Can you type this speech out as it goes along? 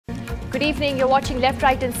Good evening. You're watching Left,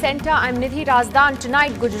 Right and Centre. I'm Nidhi Razdan.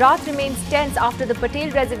 Tonight, Gujarat remains tense after the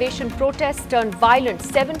Patel reservation protests turned violent.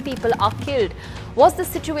 7 people are killed. Was the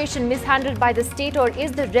situation mishandled by the state, or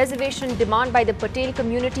is the reservation demand by the Patel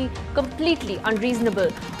community completely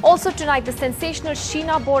unreasonable? Also tonight, the sensational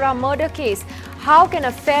Sheena Bora murder case. How can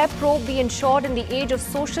a fair probe be ensured in the age of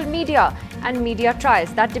social media and media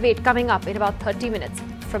trials? That debate coming up in about 30 minutes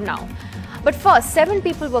from now. But first, 7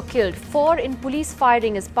 people were killed, 4 in police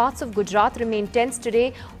firing as parts of Gujarat remain tense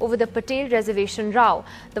today over the Patel reservation row.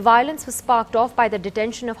 The violence was sparked off by the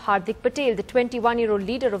detention of Hardik Patel, the 21-year-old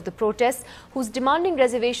leader of the protests, who's demanding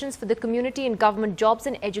reservations for the community in government jobs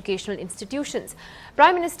and educational institutions.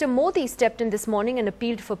 Prime Minister Modi stepped in this morning and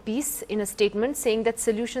appealed for peace in a statement, saying that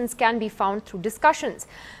solutions can be found through discussions.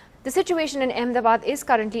 The situation in Ahmedabad is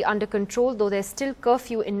currently under control, though there's still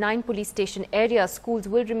curfew in 9 police station areas. Schools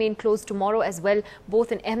will remain closed tomorrow as well,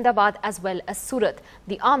 both in Ahmedabad as well as Surat.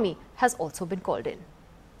 The army has also been called in.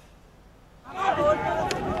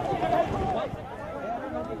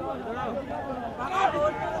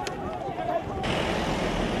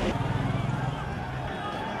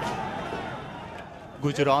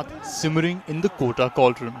 Gujarat simmering in the Kota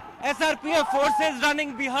cauldron. SRPF forces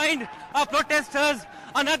running behind our protesters.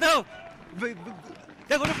 They're going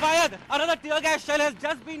to fire. Another tear gas shell has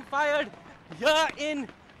just been fired here in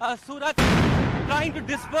Surat, trying to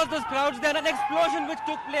disperse those crowds. There's an explosion which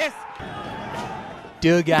took place.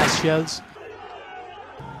 Tear gas shells,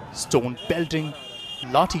 stone pelting,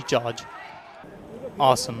 lathi charge,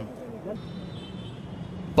 arson.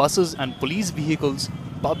 Buses and police vehicles,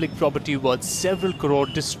 public property worth several crore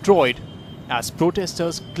destroyed as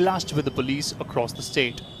protesters clashed with the police across the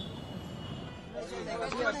state.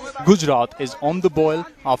 Gujarat is on the boil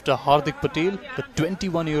after Hardik Patel, the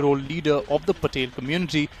 21-year-old leader of the Patel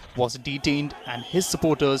community, was detained and his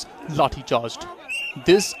supporters lathi-charged.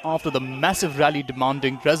 This after the massive rally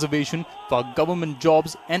demanding reservation for government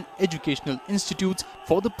jobs and educational institutes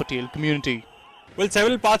for the Patel community. Well,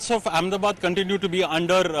 several parts of Ahmedabad continue to be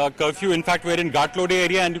under curfew. In fact, we're in Ghatlode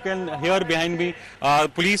area, and you can hear behind me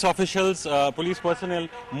police officials, police personnel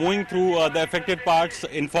moving through the affected parts,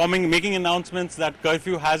 making announcements that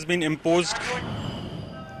curfew has been imposed.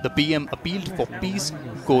 The PM appealed for peace,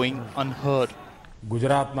 going unheard.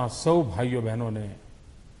 Gujarat na sau bhaiyo behno ne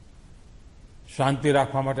શાંતિ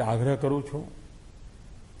રાખવા માટે આગ્રહ કરું છું.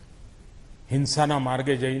 હિંસાના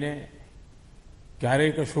માર્ગે જઈને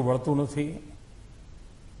ક્યારેય કશું વળતું નથી.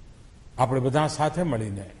 આપણે બધા સાથે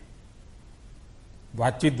મળીને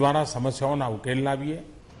વાતચીત દ્વારા સમસ્યાઓના ઉકેલ લાવીએ.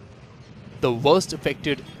 The worst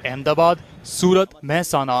affected Ahmedabad, Surat,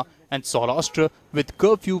 Mehsana and Saurashtra, with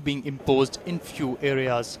curfew being imposed in few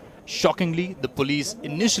areas. Shockingly, the police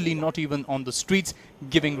initially not even on the streets,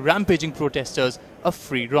 giving rampaging protesters a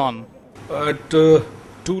free run. At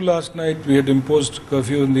 2 last night, we had imposed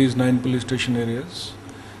curfew in these 9 police station areas.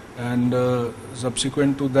 And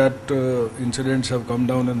subsequent to that, incidents have come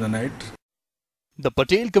down in the night. The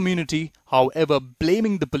Patel community, however,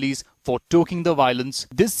 blaming the police for stoking the violence.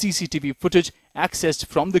 This CCTV footage accessed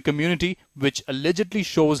from the community, which allegedly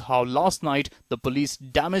shows how last night the police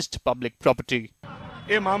damaged public property.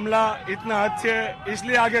 ये मामला इतना हद से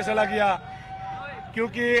इसलिए आगे चला गया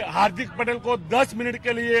क्योंकि हार्दिक पटेल को 10 मिनट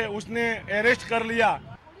के लिए उसने अरेस्ट कर लिया.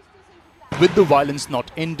 With the violence not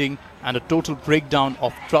ending and a total breakdown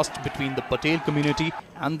of trust between the Patel community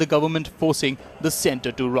and the government, forcing the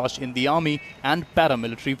centre to rush in the army and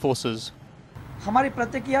paramilitary forces. हमारी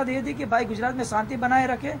प्रतिक्रिया ये थी कि भाई गुजरात में शांति बनाए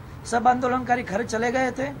रखे. सब आंदोलनकारी घर चले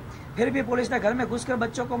गए थे, फिर भी पुलिस ने घर में घुसकर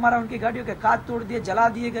बच्चों को मारा, उनकी गाड़ियों के कांच तोड़ दिए, जला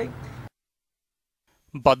दिए गए.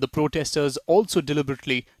 But the protesters also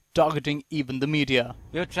deliberately targeting even the media.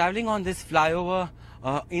 We were traveling on this flyover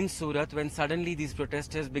in Surat when suddenly these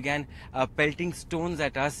protesters began pelting stones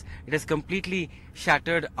at us. It has completely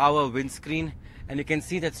shattered our windscreen, and you can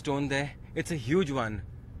see that stone there. It's a huge one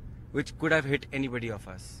which could have hit anybody of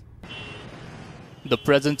us. The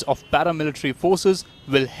presence of paramilitary forces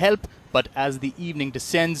will help, but as the evening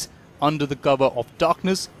descends under the cover of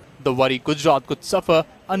darkness, the worry Gujarat could suffer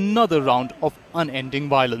another round of unending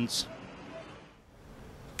violence.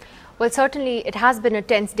 Well, certainly it has been a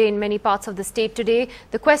tense day in many parts of the state today.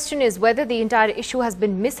 The question is whether the entire issue has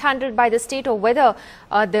been mishandled by the state, or whether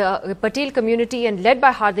the Patel community and led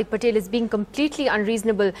by Hardik Patel is being completely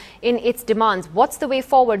unreasonable in its demands. What's the way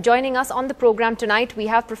forward? Joining us on the program tonight, we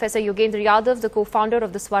have Professor Yogendra Yadav, the co-founder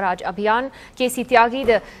of the Swaraj Abhiyan, K.C. Tyagi,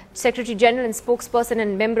 the Secretary General and spokesperson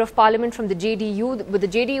and Member of Parliament from the JDU. But the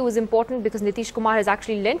JDU is important because Nitish Kumar has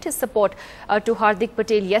actually lent his support to Hardik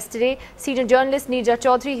Patel yesterday. Senior journalist Neerja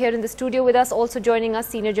Chaudhary here in the studio with us. Also joining us,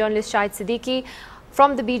 senior journalist Shahid Siddiqui.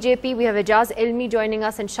 From the BJP, we have Ejaz Elmi joining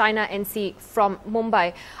us and Shaina NC from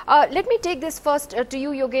Mumbai. Let me take this first to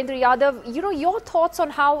you, Yogendra Yadav. You know, your thoughts on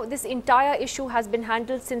how this entire issue has been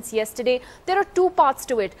handled since yesterday. There are two parts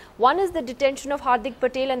to it. One is the detention of Hardik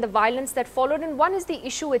Patel and the violence that followed, and one is the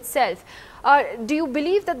issue itself. Do you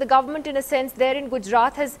believe that the government, in a sense, there in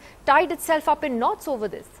Gujarat has tied itself up in knots over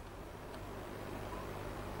this?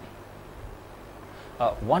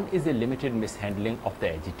 One is a limited mishandling of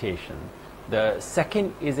the agitation. The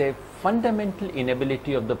second is a fundamental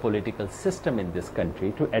inability of the political system in this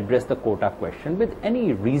country to address the quota question with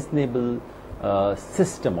any reasonable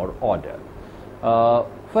system or order.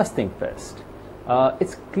 First thing first,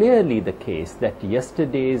 it's clearly the case that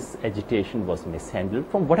yesterday's agitation was mishandled.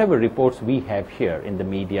 From whatever reports we have here in the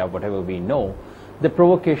media, whatever we know, the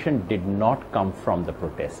provocation did not come from the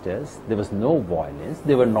protesters. There was no violence.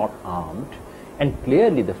 They were not armed. And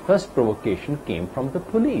clearly the first provocation came from the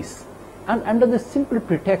police. And under the simple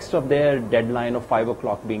pretext of their deadline of 5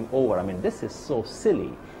 o'clock being over, I mean, this is so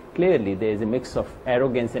silly. Clearly, there is a mix of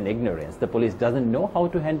arrogance and ignorance. The police doesn't know how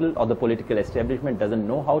to handle, or the political establishment doesn't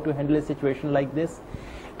know how to handle a situation like this.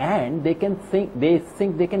 And they think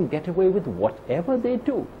they can get away with whatever they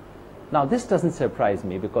do. Now, this doesn't surprise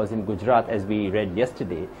me because in Gujarat, as we read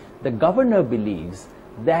yesterday, the governor believes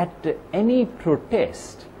that any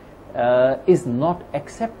protest is not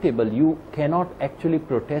acceptable. You cannot actually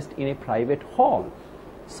protest in a private hall.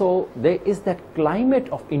 So there is that climate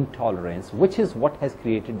of intolerance, which is what has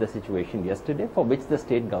created the situation yesterday, for which the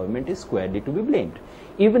state government is squarely to be blamed,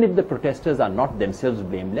 even if the protesters are not themselves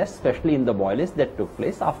blameless, especially in the violence that took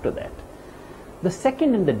place after that. The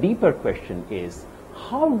second and the deeper question is,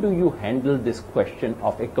 how do you handle this question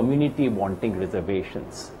of a community wanting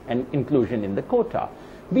reservations and inclusion in the quota?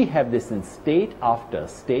 We have this in state after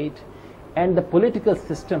state, and the political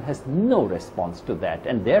system has no response to that.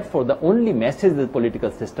 And therefore, the only message the political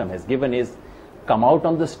system has given is, come out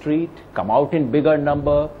on the street, come out in bigger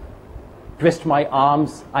number, twist my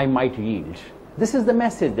arms, I might yield. This is the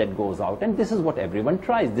message that goes out, and this is what everyone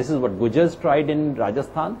tries. This is what Gujars tried in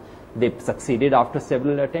Rajasthan. They succeeded after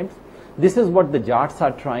several attempts. This is what the Jats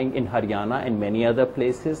are trying in Haryana and many other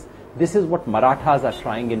places. This is what Marathas are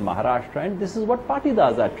trying in Maharashtra, and this is what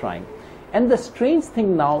Patidars are trying. And the strange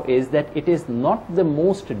thing now is that it is not the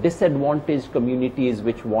most disadvantaged communities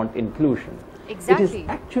which want inclusion. Exactly. It is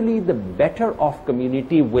actually the better off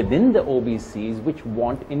community within the OBCs which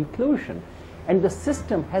want inclusion. And the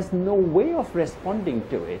system has no way of responding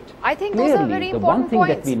to it. I think clearly, those are very important the one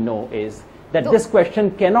thing points. that we know is that this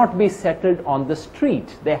question cannot be settled on the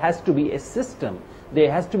street. There has to be a system. There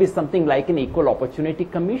has to be something like an Equal Opportunity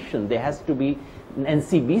Commission. There has to be an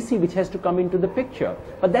NCBC which has to come into the picture.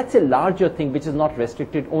 But that's a larger thing which is not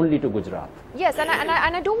restricted only to Gujarat. Yes, and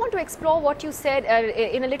I don't want to explore what you said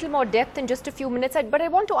in a little more depth in just a few minutes, but I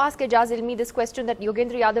want to ask Ejaz Elmi this question that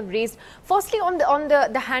Yogendra Yadav raised. Firstly, on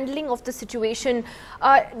the handling of the situation,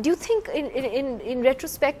 do you think in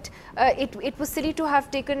retrospect it was silly to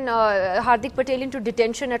have taken Hardik Patel into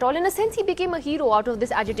detention at all? In a sense, he became a hero out of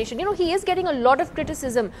this agitation. You know, he is getting a lot of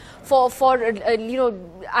criticism for you know,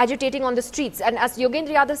 agitating on the streets. And as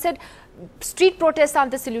Yogendra Yadav said, street protests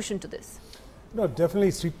aren't the solution to this. No,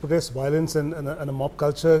 definitely street protest, violence and a mob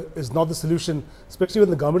culture is not the solution, especially when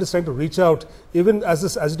the government is trying to reach out. Even as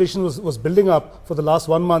this agitation was building up for the last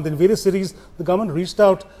 1 month, in various cities, the government reached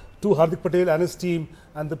out to Hardik Patel and his team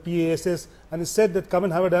and the PASS, and he said that come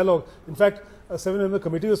and have a dialogue. In fact, a 7-member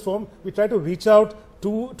committee was formed. We tried to reach out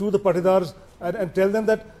to the Patidars and tell them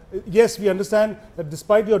that yes, we understand that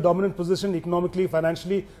despite your dominant position economically,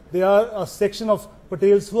 financially, there are a section of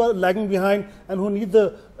Patels who are lagging behind and who need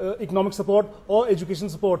the economic support or education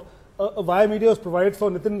support. A via media was provided for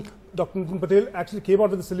Dr. Nitin Patel actually came out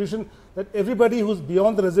with a solution that everybody who's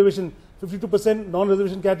beyond the reservation, 52%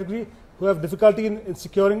 non-reservation category, who have difficulty in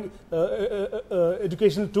securing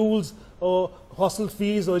educational tools or hostel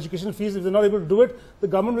fees or education fees, if they're not able to do it, the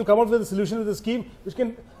government will come out with a solution with a scheme which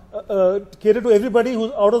can cater to everybody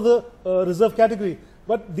who's out of the reserve category.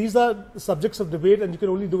 But these are subjects of debate and you can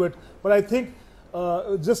only do it. But I think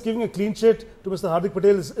just giving a clean sheet to Mr. Hardik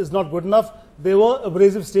Patel is not good enough. There were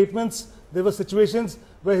abrasive statements. There were situations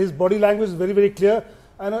where his body language is very, very clear.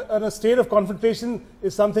 And a state of confrontation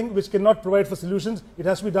is something which cannot provide for solutions. It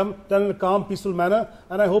has to be done in a calm, peaceful manner.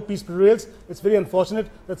 And I hope peace prevails. It's very unfortunate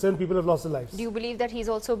that 7 people have lost their lives. Do you believe that he's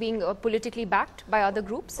also being politically backed by other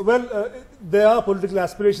groups? Well, there are political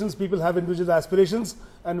aspirations. People have individual aspirations.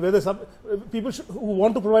 And whether some people who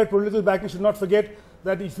want to provide political backing should not forget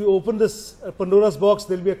that if you open this Pandora's box,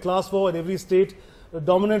 there will be a class war in every state. The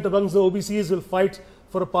dominant amongst the OBCs will fight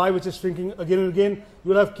for a pie which is shrinking again and again.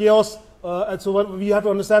 You will have chaos and so we have to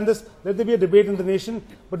understand this. Let there be a debate in the nation,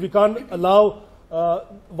 but we can't allow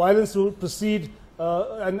violence to proceed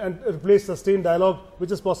and replace sustained dialogue,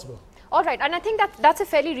 which is possible. All right, and I think that's a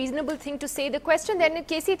fairly reasonable thing to say. The question then,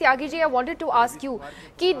 KC Tyagi ji, I wanted to ask you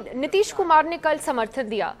कि नीतीश कुमार ने कल समर्थन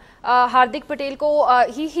दिया हार्दिक पटेल को,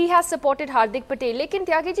 he has supported Hardik Patel, लेकिन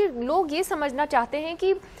त्यागी जी लोग ये समझना चाहते हैं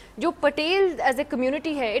कि जो पटेल एज ए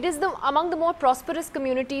कम्युनिटी है, it is the among the more prosperous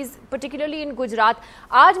communities particularly in Gujarat.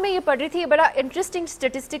 आज मैं ये पढ़ रही थी, बड़ा इंटरेस्टिंग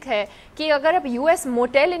स्टेटिस्टिक है कि अगर आप यूएस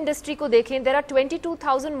मोटेल इंडस्ट्री को देखें, there are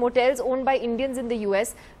 22,000 motels owned by Indians in the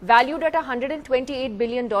US, valued at $128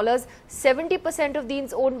 billion. 70% of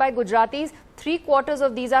these owned by Gujaratis, 3/4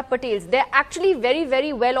 of these are Patels. They're actually very,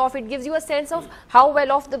 very well off. It gives you a sense of how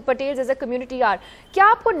well off the Patels as a community are. क्या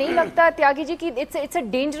आपको नहीं लगता त्यागी जी कि it's a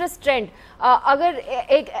dangerous trend अगर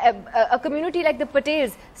a community like the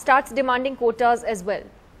Patels starts demanding quotas as well?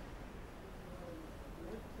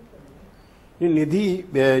 निधि,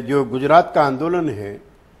 जो गुजरात का आंदोलन है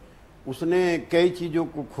उसने कई चीजों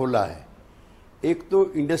को खोला है. एक तो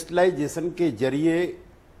इंडस्ट्रियलाइजेशन के जरिए,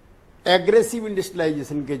 एग्रेसिव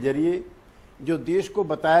इंडस्ट्रियलाइजेशन के जरिए जो देश को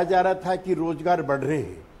बताया जा रहा था कि रोजगार बढ़ रहे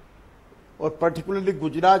हैं, और पर्टिकुलरली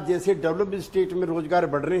गुजरात जैसे डेवलप्ड स्टेट में रोजगार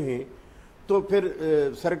बढ़ रहे हैं, तो फिर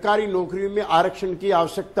सरकारी नौकरियों में आरक्षण की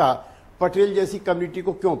आवश्यकता पटेल जैसी कम्युनिटी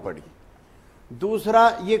को क्यों पड़ी. दूसरा,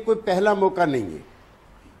 ये कोई पहला मौका नहीं है.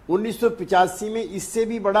 1985 में इससे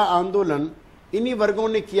भी बड़ा आंदोलन इन्हीं वर्गों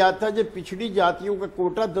ने किया था, जब पिछड़ी जातियों का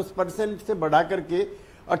कोटा 10% से बढ़ा करके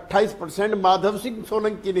 28% माधव सिंह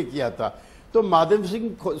सोलंकी ने किया था. तो माधव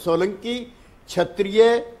सिंह सोलंकी क्षत्रिय,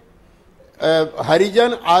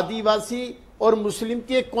 हरिजन, आदिवासी और मुस्लिम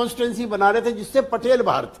की एक कॉन्स्टिट्यूंसी बना रहे थे जिससे पटेल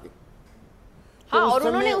बाहर थे. हाँ, और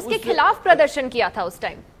उन्होंने उसके खिलाफ प्रदर्शन किया था उस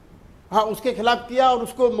टाइम. हाँ, उसके खिलाफ किया और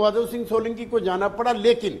उसको माधव सिंह सोलंकी को जाना पड़ा.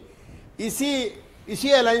 लेकिन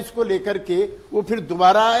इसी अलायंस को लेकर के वो फिर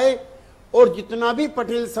दोबारा आए और जितना भी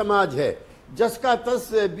पटेल समाज है जस का तस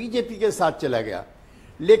बीजेपी के साथ चला गया.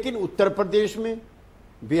 लेकिन उत्तर प्रदेश में,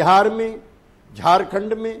 बिहार में,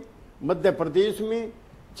 झारखंड में, मध्य प्रदेश में,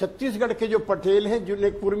 छत्तीसगढ़ के जो पटेल हैं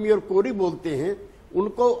जिन्हें कुर्मी और कोरी बोलते हैं,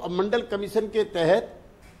 उनको मंडल कमीशन के तहत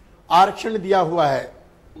आरक्षण दिया हुआ है,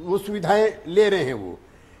 वो सुविधाएं ले रहे हैं. वो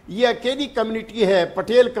ये अकेली कम्युनिटी है,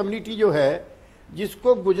 पटेल कम्युनिटी जो है,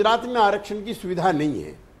 जिसको गुजरात में आरक्षण की सुविधा नहीं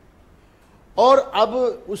है. और अब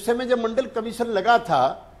उस समय जब मंडल कमीशन लगा था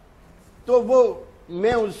तो वो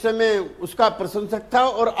मैं उस समय उसका प्रशंसक था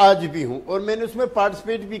और आज भी हूं, और मैंने उसमें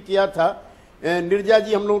पार्टिसिपेट भी किया था. निर्जा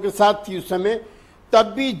जी हम लोगों के साथ थी उस समय.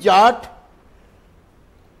 तब भी जाट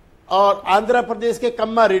और आंध्र प्रदेश के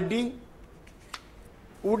कम्मा रेड्डी,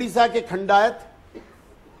 उड़ीसा के खंडायत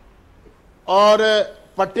और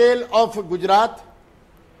पटेल ऑफ गुजरात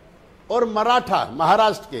और मराठा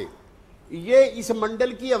महाराष्ट्र के, ये इस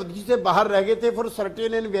मंडल की अवधि से बाहर रह गए थे for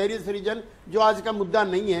certain and various reason, जो आज का मुद्दा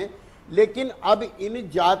नहीं है. लेकिन अब इन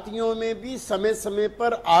जातियों में भी समय समय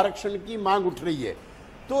पर आरक्षण की मांग उठ रही है.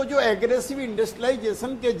 तो जो एग्रेसिव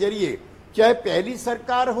इंडस्ट्रियलाइजेशन के जरिए, चाहे पहली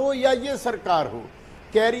सरकार हो या ये सरकार हो,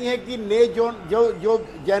 कह रही है कि नए जो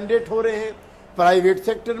जनरेट हो रहे हैं प्राइवेट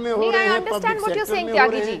सेक्टर में हो रहे हैं, पब्लिक सेक्टर में हो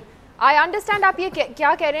रहे हैं. I understand आप ये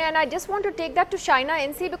क्या कह रहे हैं, and I just want to take that to China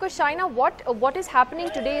and see, because China, what is happening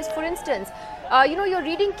today is, for instance, you're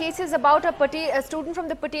reading cases about a student from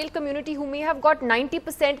the Patel community who may have got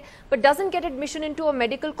 90% but doesn't get admission into a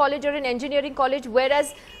medical college or an engineering college,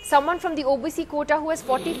 whereas someone from the OBC quota who has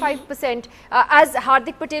 45%, as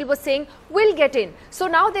Hardik Patel was saying, will get in. So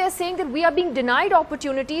now they are saying that we are being denied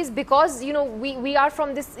opportunities because we are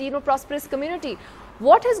from this prosperous community.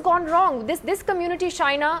 What has gone wrong? This community,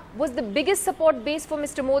 China, was the biggest support base for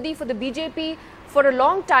Mr. Modi, for the BJP, for a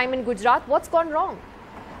long time in Gujarat. What's gone wrong?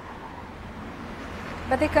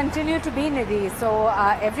 But they continue to be, Nidhi. So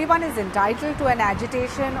everyone is entitled to an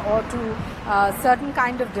agitation or to certain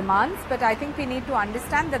kind of demands. But I think we need to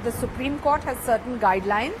understand that the Supreme Court has certain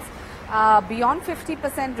guidelines. Beyond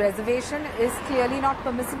 50% reservation is clearly not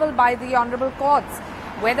permissible by the honorable courts.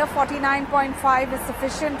 Whether 49.5 is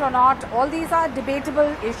sufficient or not, all these are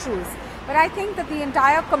debatable issues. But I think that the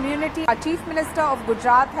entire community, our Chief Minister of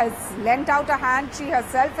Gujarat has lent out a hand. She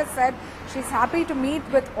herself has said she's happy to meet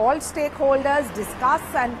with all stakeholders, discuss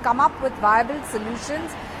and come up with viable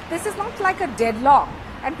solutions. This is not like a deadlock.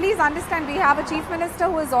 And please understand, we have a Chief Minister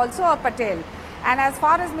who is also a Patel. And as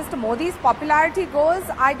far as Mr. Modi's popularity goes,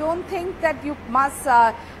 I don't think that you must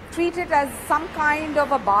treat it as some kind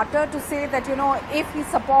of a barter to say that, if he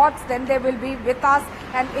supports, then they will be with us,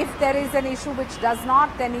 and if there is an issue which does not,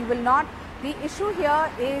 then he will not. The issue here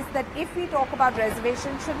is that if we talk about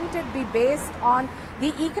reservation, shouldn't it be based on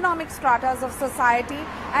the economic stratas of society?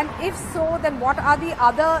 And if so, then what are the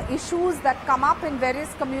other issues that come up in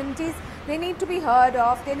various communities? They need to be heard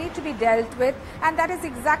of, they need to be dealt with, and that is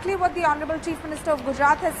exactly what the Honourable Chief Minister of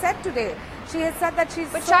Gujarat has said today. She has said that she's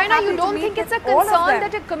But so China, happy you to don't meet think it's a with all of concern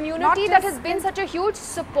them. that a community that has been such a huge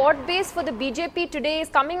support base for the BJP today is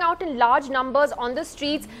coming out in large numbers on the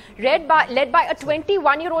streets, led by a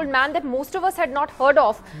 21-year-old man that most of us had not heard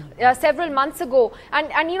of several months ago,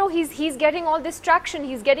 and you know, he's getting all this traction,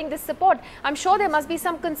 he's getting this support. I'm sure there must be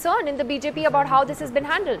some concern in the BJP about how this has been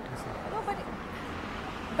handled.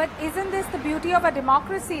 But isn't this the beauty of a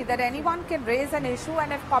democracy, that anyone can raise an issue,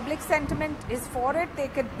 and if public sentiment is for it, they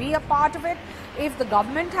could be a part of it. If the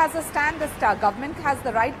government has a stand, the government has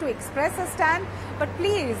the right to express a stand. But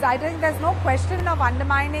please, I think there's no question of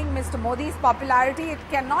undermining Mr. Modi's popularity. It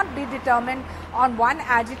cannot be determined on one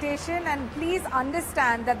agitation, and please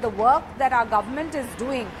understand that the work that our government is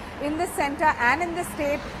doing in the centre and in the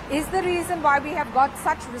state is the reason why we have got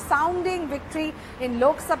such resounding victory in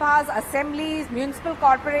Lok Sabhas, assemblies, municipal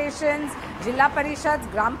corporations, Jilla Parishads,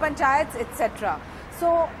 Gram Panchayats, etc.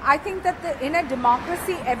 So I think that in a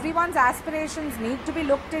democracy, everyone's aspirations need to be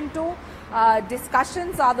looked into.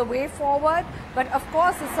 Discussions are the way forward, but of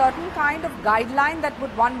course a certain kind of guideline that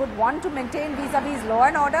one would want to maintain vis-a-vis law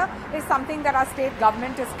and order is something that our state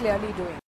government is clearly doing.